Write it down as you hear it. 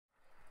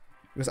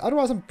Because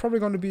otherwise I'm probably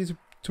going to be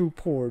too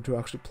poor to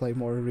actually play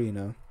more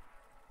arena.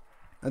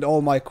 And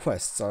all my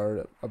quests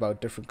are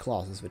about different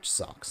classes, which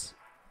sucks.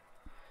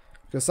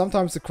 Because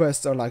sometimes the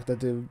quests are like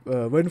that you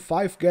win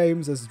 5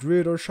 games as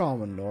Druid or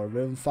Shaman, or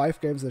win 5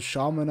 games as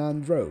Shaman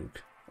and Rogue,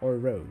 or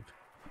Rogue.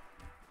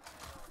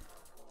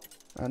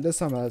 And this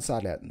time I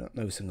sadly had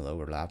no single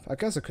overlap. I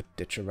guess I could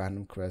ditch a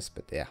random quest,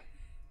 but yeah.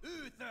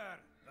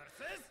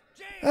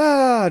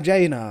 Ah,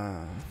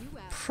 Jaina.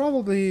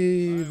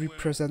 Probably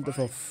representative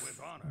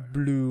of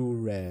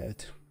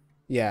blue-red.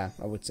 Yeah,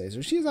 I would say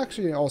so. She's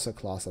actually also a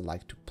class I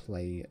like to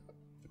play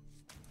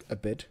a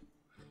bit.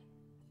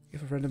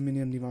 Give a friendly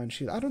minion Divine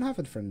Shield. I don't have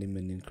a friendly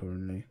minion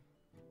currently.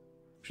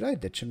 Should I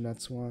ditch him?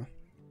 That's why.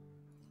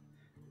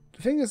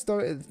 The thing is,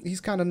 though,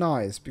 he's kind of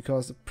nice,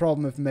 because the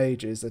problem with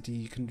Mage is that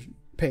he can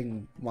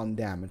ping 1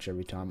 damage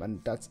every time,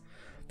 and that's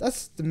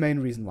the main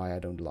reason why I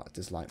don't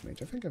dislike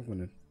Mage. I think I'm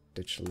gonna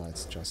ditch the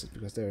Lights Justice,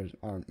 because there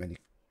aren't many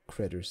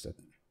critters that...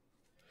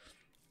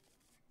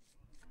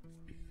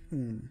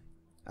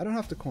 I don't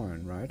have the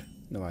coin, right?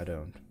 No, I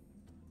don't.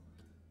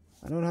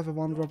 I don't have a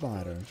 1-drop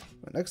either.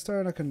 But next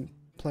turn I can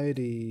play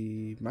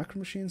the Macro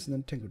Machines and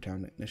then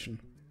Tinkertown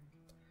Ignition.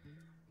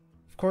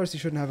 Of course he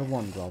shouldn't have a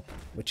 1-drop,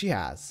 which he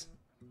has.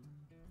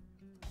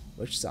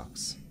 Which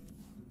sucks.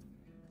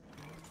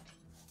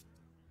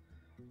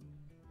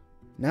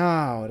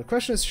 Now, the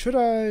question is, should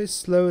I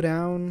slow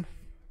down?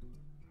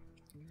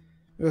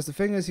 Because the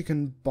thing is, you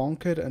can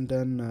bonk it and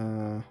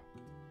then...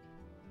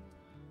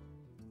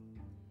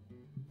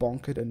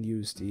 bonk it and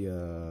use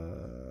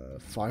the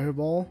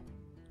fireball,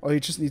 or he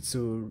just needs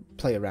to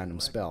play a random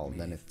spell, and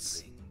then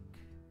it's...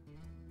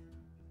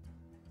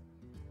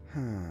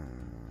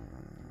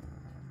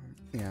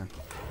 Yeah,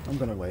 I'm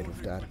gonna wait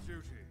with that.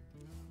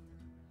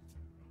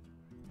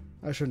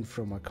 I shouldn't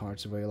throw my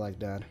cards away like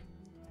that.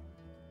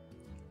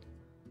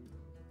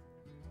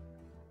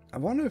 I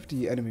wonder if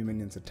the enemy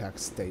minion's attack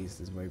stays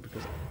this way,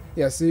 because...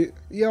 Yeah, see,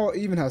 he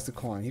even has the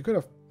coin. He could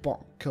have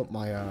killed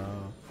my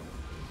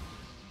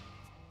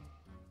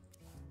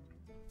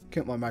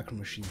Macro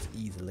Machines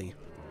easily.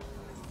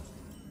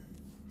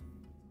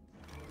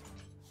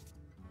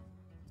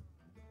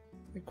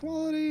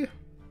 Equality?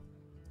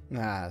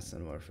 Nah, that's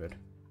not worth it.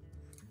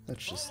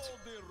 Let's just...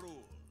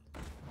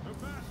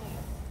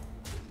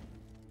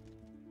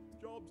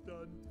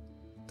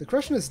 The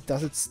question is,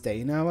 does it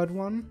stay now at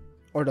 1?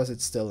 Or does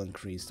it still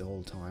increase the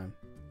whole time?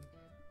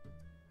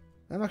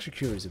 I'm actually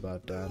curious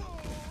about that.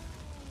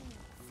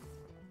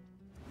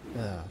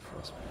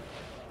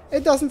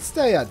 It doesn't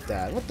stay at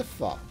that. What the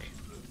fuck?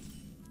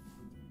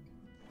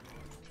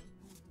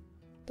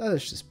 That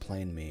is just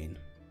plain mean.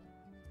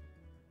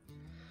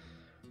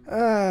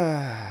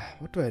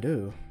 What do I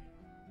do?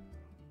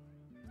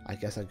 I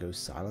guess I go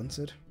silence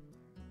it.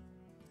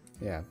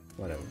 Yeah,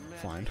 whatever.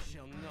 Fine.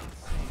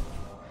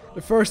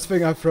 The first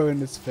thing I throw in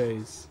his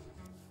face.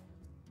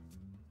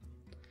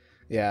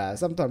 Yeah,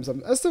 sometimes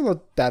I'm still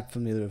not that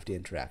familiar with the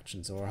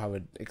interactions or how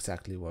it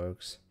exactly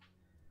works.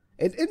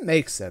 It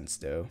makes sense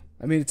though.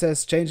 I mean, it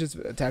says change its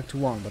attack to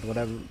 1, but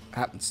whatever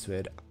happens to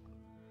it.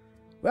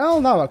 Well,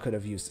 now I could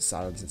have used the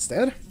silence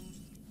instead.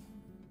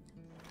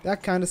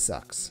 That kind of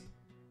sucks.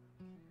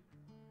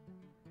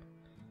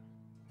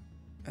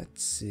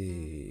 Let's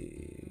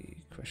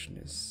see. Question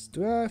is,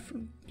 do I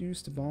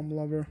use the Bomb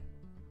Lover?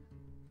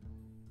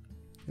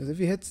 Because if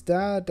he hits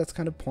that, that's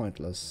kind of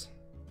pointless.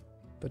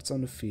 But it's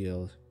on the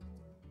field.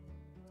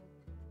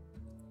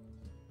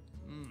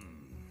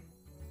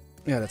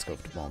 Yeah, let's go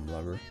with the Bomb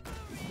Lover.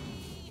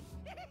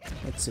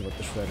 Let's see what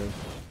the Shredder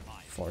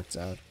farts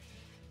out.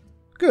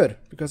 Good,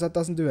 because that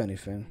doesn't do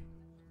anything.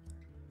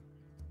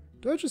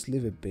 Do I just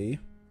leave it be?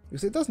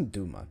 Because it doesn't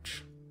do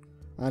much.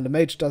 And the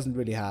Mage doesn't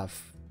really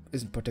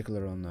isn't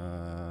particular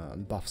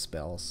on buff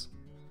spells.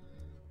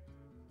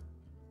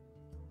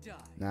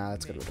 Nah,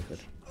 let's get rid of it.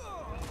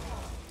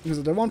 Because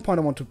at one point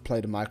I want to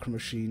play the Micro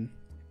Machine.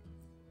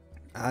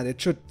 And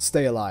it should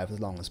stay alive as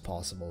long as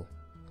possible.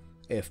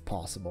 If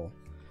possible.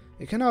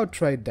 You can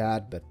out-trade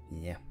that, but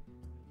yeah.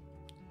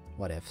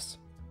 What ifs.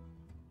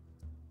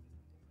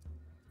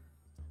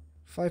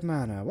 5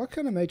 mana. What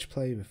can a mage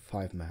play with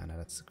 5 mana?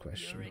 That's the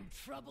question. You're in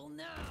trouble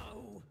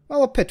now.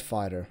 Well, a pit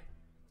fighter.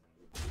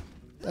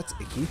 That's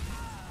icky.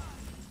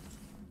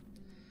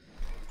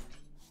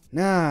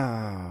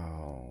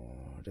 Now,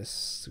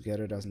 this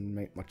together doesn't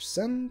make much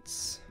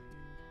sense.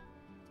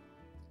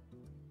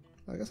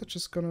 I guess I'm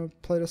just gonna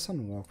play the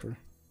Sunwalker.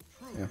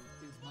 Yeah.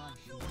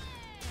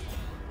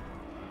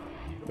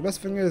 The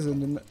best thing is,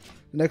 in the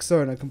next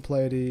turn I can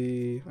play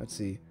the... Let's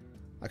see.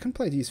 I can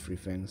play these 3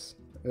 things.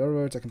 In other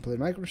words, I can play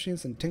Micro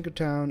Machines and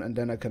Tinkertown, and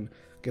then I can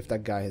give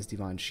that guy his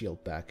Divine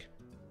Shield back.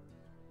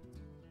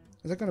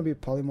 Is that gonna be a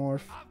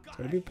polymorph? It's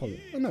gonna be a poly...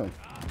 Oh no.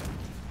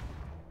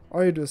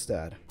 Or you just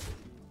that.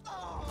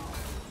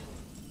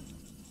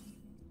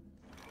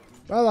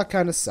 Well, that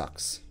kinda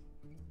sucks.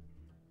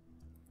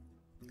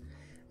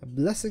 A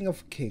Blessing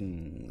of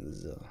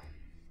Kings.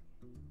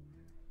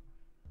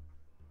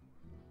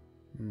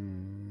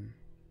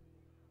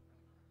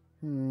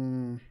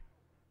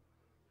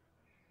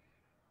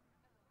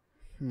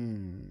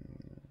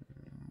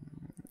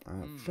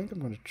 I think I'm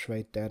gonna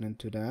trade that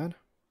into that.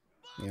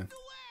 Yeah.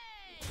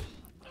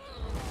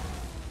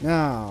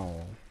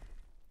 Now.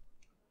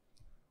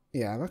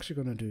 Yeah, I'm actually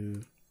gonna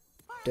do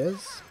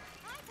this.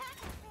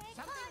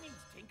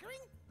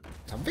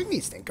 Something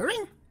needs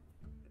tinkering?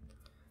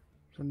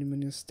 20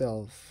 minions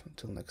stealth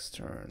until next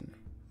turn.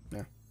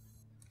 Yeah.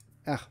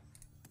 Ah.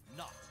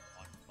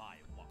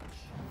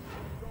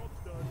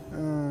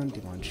 And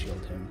Divine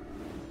Shield him.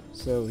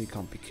 So he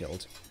can't be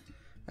killed.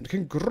 And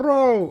can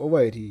grow! Oh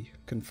wait, he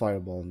can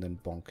fireball and then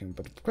bonk him.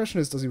 But the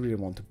question is, does he really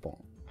want to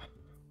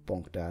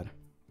bonk that?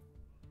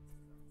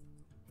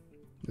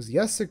 Because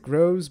yes, it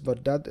grows,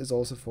 but that is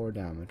also 4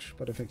 damage.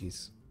 But I think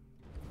he's...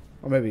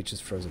 Or maybe he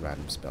just throws a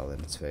random spell in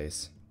its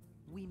face.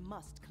 We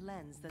must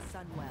cleanse the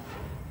Sunwell.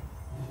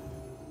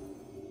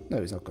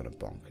 No, he's not gonna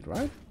bonk it,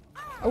 right?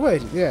 Oh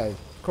wait, yeah,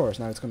 of course,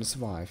 now it's gonna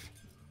survive.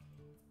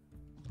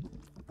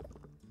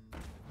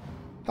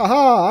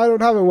 Haha, I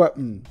don't have a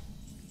weapon.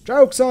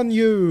 Joke's on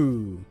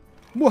you!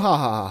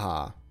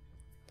 Muhahaha.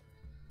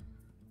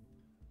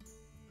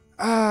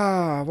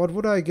 Ah, what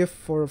would I give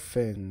for a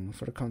thing?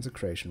 For the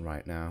consecration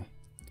right now?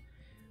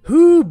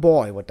 Hoo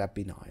boy, would that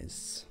be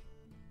nice.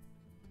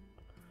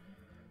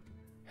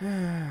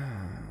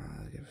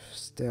 Give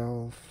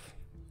stealth.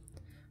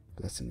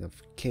 Blessing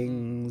of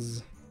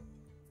Kings.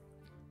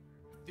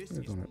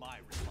 We're gonna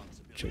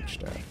change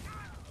that.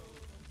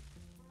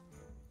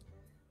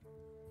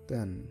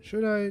 Then,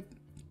 should I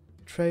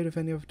trade with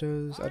any of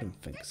those? I don't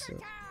think so.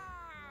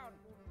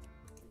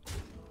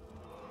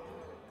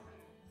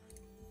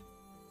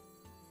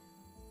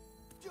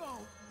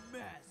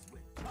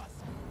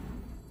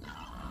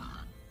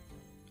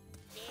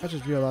 I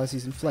just realized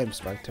he's in Flame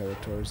Strike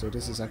territory, so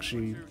this is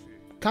actually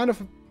kind of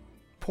a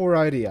poor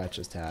idea I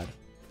just had.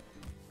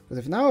 Because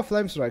if now a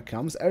Flame Strike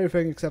comes,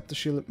 everything except the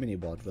Shielded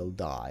Minibot will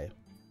die.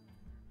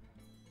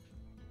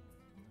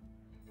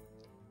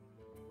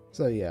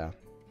 So yeah.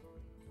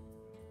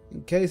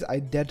 In case I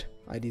dead,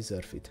 I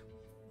deserve it.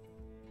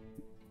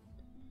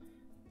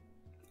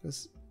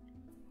 Because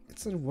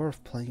it's not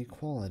worth playing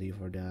Equality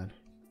for that.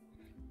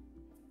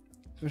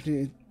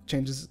 Especially it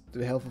changes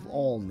the health of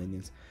all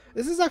minions.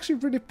 This is actually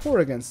pretty poor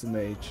against the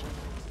mage.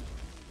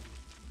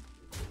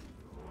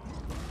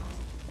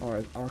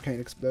 Or Arcane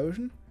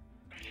Explosion.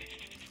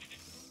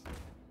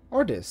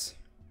 Or this.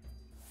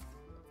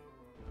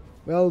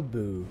 Well,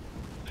 boo.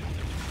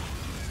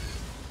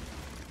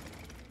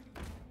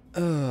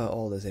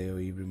 All this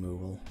AoE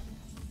removal.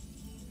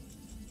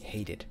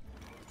 Hate it.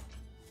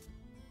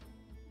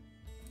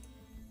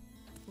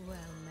 Well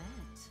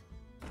met.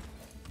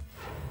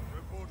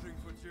 Reporting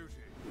for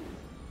duty.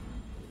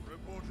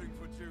 Reporting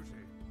for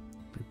duty.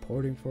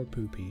 Reporting for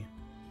poopy.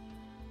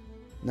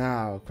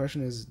 Now,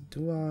 question is,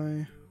 do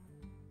I...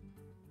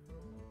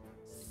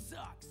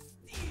 Suck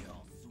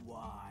steel,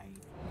 swine.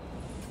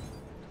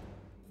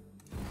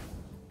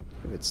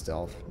 Give it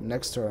stealth.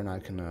 Next turn I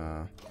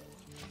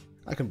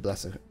can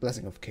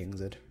Blessing of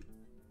Kings it.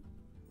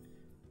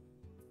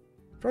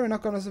 Probably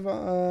not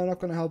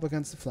gonna help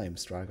against the Flame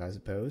Strike, I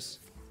suppose.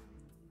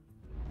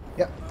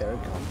 Yep, there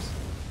it comes.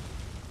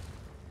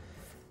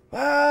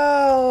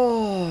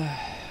 Well,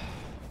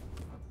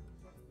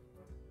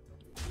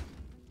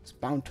 it's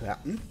bound to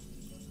happen.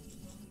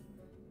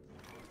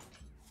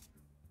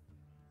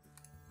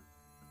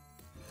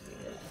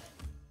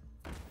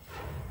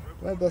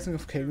 Well, Blessing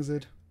of Kings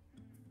it.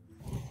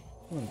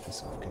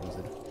 Blessing of Kings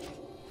it.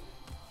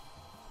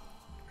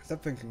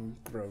 That thing can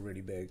grow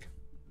really big.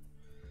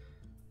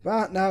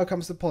 But now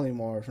comes the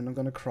polymorph, and I'm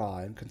gonna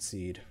cry and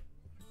concede.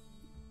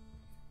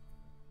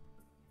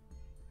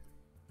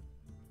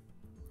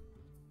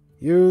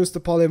 Use the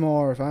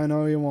polymorph, I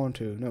know you want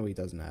to. No, he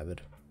doesn't have it.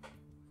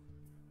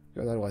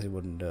 Because otherwise he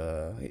wouldn't,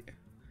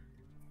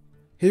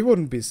 he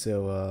wouldn't be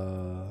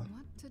so,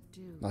 What to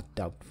do? not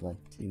doubtful.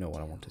 You know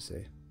what I want to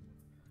say.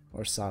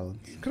 Or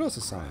silence. Could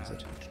also silence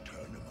it.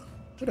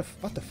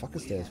 What the fuck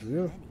is this?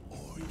 Real?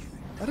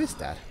 What is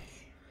that?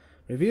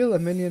 Reveal a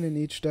minion in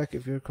each deck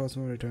if your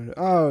customer returns.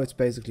 Oh, it's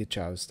basically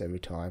Joust every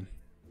time.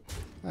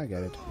 I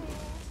get it.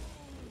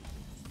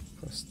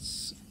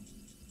 Costs.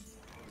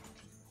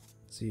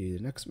 Let's see,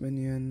 the next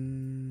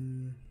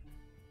minion.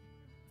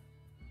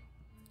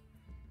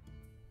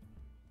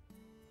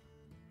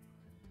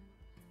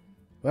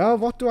 Well,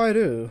 what do I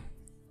do?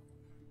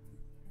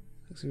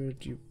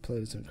 You play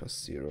this and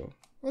cost 0.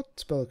 What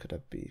spell could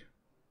that be?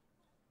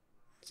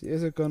 Let's see,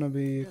 is it gonna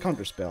be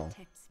counter spell?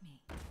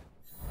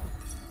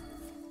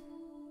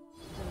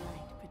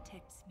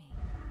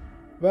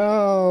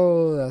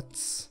 Well,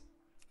 that's...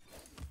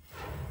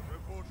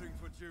 Reporting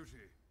for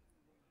duty.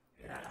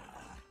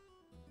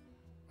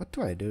 What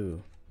do I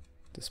do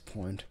at this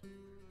point?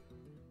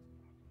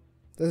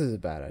 This is a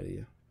bad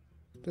idea.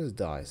 This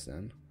dies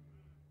then.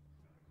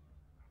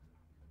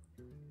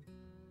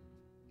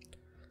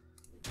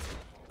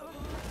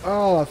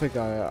 Oh, I think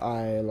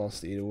I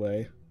lost either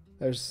way.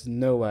 There's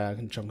no way I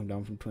can chunk him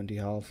down from 20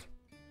 health.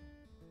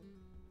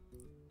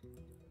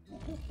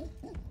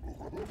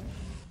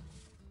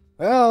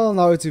 Well,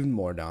 now it's even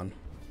more down.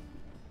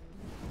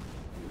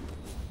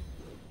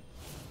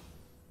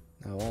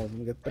 Now all of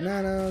them get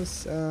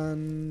bananas,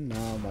 and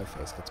now my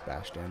face gets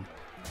bashed in.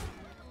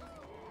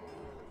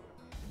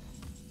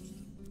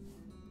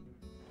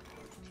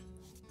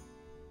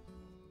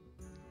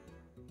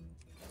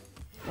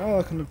 Oh,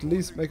 I can at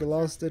least make a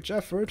last-ditch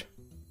effort.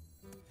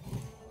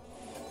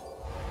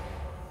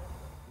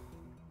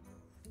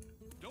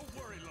 Don't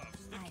worry,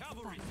 loves. The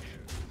cavalry's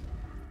here.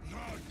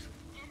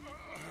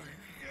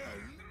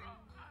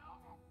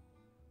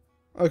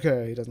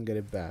 Okay, he doesn't get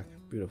it back.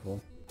 Beautiful.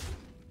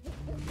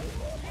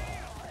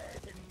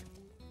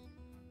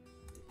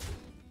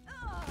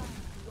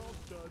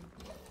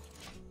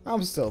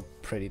 I'm still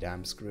pretty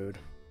damn screwed.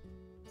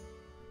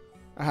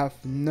 I have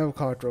no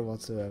card draw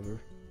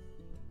whatsoever.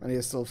 And he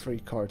has still 3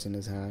 cards in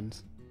his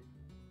hands.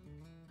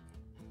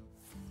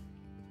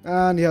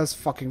 And he has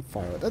fucking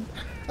fire.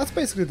 That's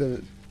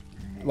basically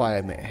why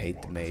I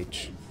hate the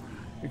mage.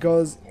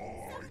 Because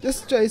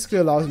this basically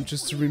allows him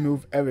just to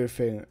remove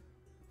everything,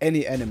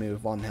 any enemy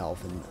with 1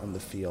 health on the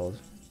field.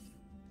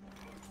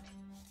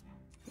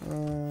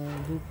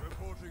 Boop.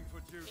 Reporting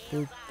for duty.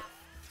 Boop.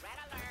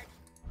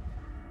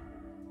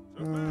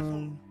 To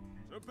battle.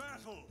 To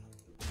battle.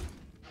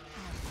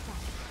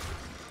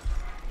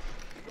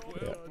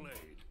 Well played.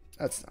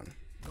 That's done.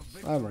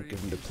 I won't give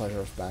him the pleasure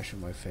of bashing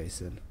my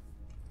face in.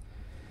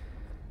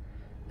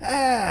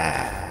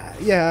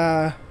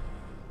 Yeah.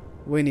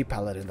 Weenie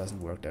Paladin doesn't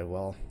work that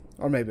well.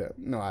 Or maybe,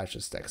 no, I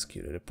just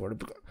executed it poorly.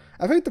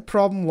 I think the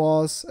problem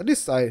was, at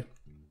least I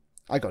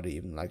got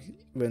even, like,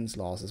 wins,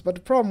 losses. But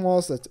the problem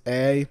was that,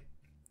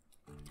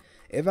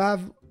 if I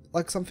have,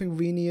 like, something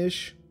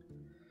Weenie-ish,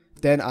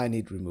 then I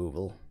need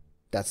removal.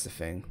 That's the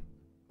thing.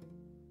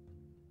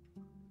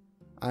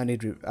 I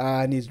need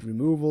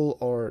removal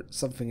or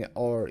something,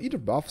 or either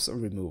buffs or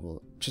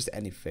removal, just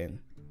anything.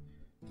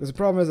 Because the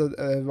problem is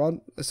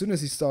that as soon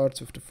as he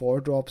starts with the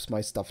 4 drops, my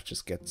stuff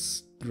just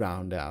gets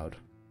drowned out.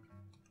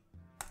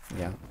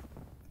 Yeah,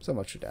 so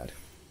much for that.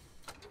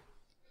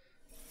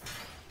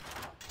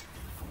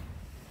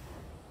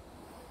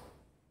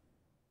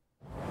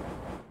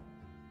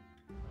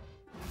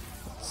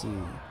 Let's see.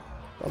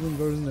 Goblin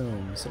vs.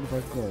 Gnome,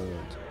 75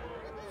 gold.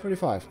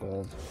 35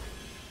 gold.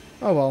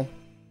 Oh well.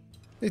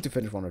 Need to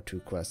finish 1 or 2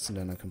 quests and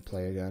then I can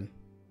play again.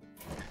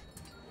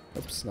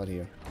 Oops, not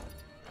here.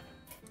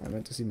 I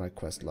meant to see my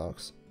quest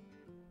logs.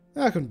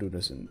 I can do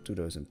those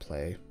in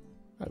play.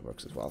 That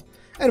works as well.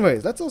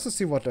 Anyways, let's also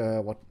see what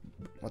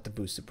the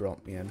booster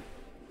brought me in.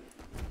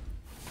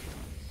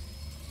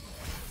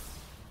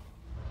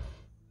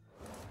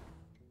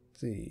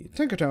 Let's see,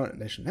 Tinkertown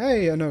Edition.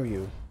 Hey, I know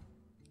you.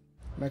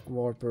 Mech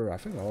Warper. I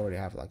think I already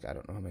have, like, I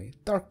don't know how many.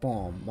 Dark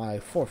Bomb, my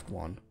 4th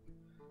one.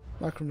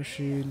 Micro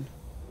Machine.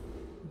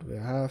 What do we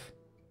have?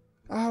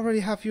 I already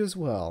have you as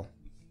well.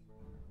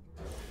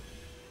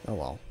 Oh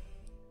well.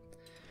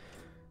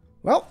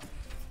 Well,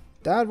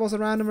 that was a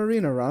random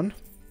arena run.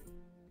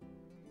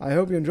 I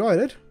hope you enjoyed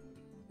it.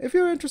 If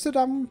you're interested,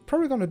 I'm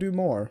probably gonna do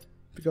more.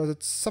 Because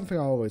it's something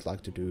I always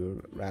like to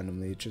do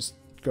randomly. Just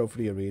go for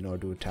the arena or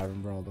do a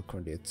tavern brawl, but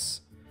currently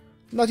it's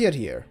not yet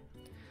here.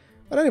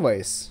 But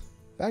anyways,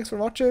 thanks for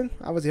watching.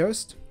 I was the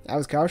host. I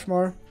was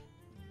Kaushmar.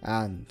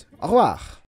 And au revoir.